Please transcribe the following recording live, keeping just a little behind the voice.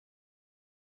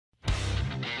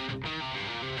I'm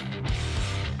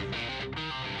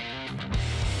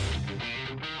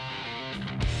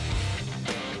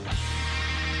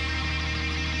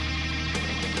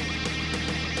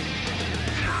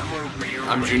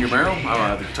Junior Merrill.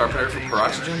 I'm the guitar player for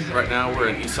Peroxwhy. Right now we're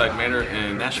in Eastside Manor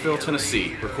in Nashville,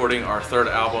 Tennessee, recording our third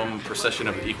album, Precession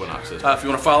of the Equinoxes. If you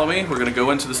want to follow me, we're going to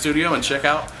go into the studio and check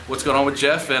out what's going on with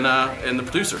Jeff and the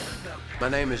producer. My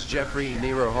name is Jeffrey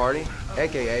Nero Hardy,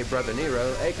 a.k.a. Brother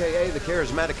Nero, a.k.a. the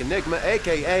Charismatic Enigma,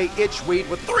 a.k.a. Itchweed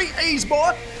with 3 E's,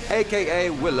 boy, a.k.a.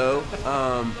 Willow.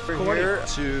 We're here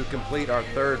to complete our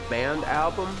third band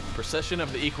album, Precession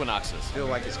of the Equinoxes. I feel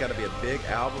like it's got to be a big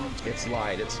album. It's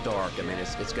light, it's dark. I mean,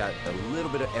 it's got a little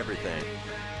bit of everything.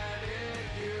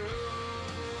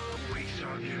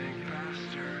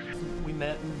 We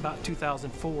met in about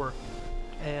 2004,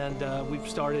 and we've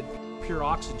started Pure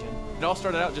Oxygen. It all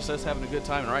started out just us having a good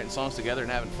time and writing songs together and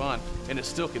having fun, and it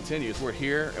still continues. We're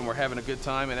here and we're having a good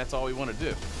time, and that's all we want to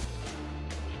do.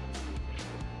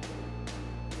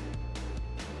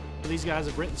 These guys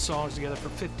have written songs together for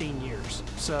 15 years,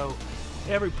 so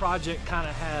every project kind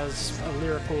of has a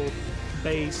lyrical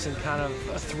base and kind of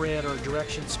a thread or a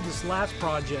direction. So this last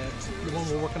project, the one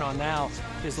we're working on now,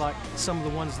 is like some of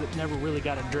the ones that never really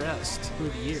got addressed through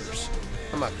the years.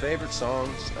 One of my favorite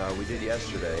songs we did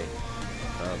yesterday,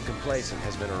 Complacent,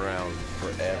 has been around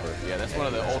forever. Yeah, that's one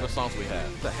of the oldest songs we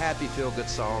have. The happy, feel-good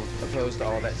song, opposed to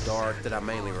all that dark that I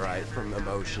mainly write from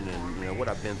emotion and what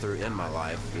I've been through in my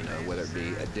life. Whether it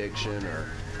be addiction or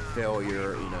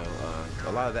failure.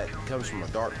 A lot of that comes from a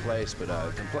dark place. But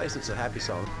Complacent's a happy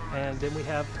song. And then we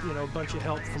have a bunch of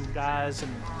help from guys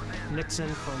and Nixon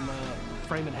from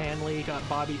Freeman Hanley, got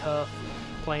Bobby Huff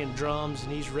playing drums,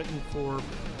 and he's written for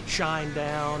Shine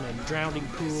Down and Drowning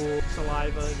Pool,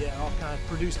 Saliva,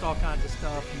 produced all kinds of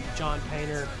stuff. And John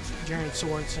Painter, Jaron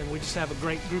Sorensen. We just have a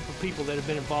great group of people that have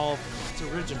been involved. It's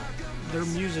original. Their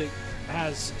music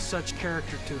has such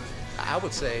character to it. I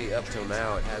would say up till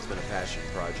now it has been a passion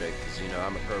project because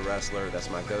I'm a pro wrestler. That's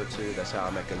my go-to. That's how I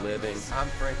make a living. I'm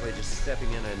frankly just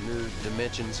stepping in a new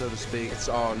dimension, so to speak. It's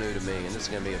all new to me, and this is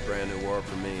going to be a brand new world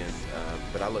for me.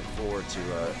 But I look forward to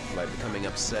becoming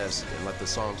obsessed and let the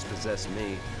songs possess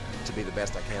me to be the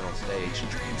best I can on stage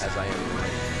as I am in the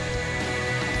ring.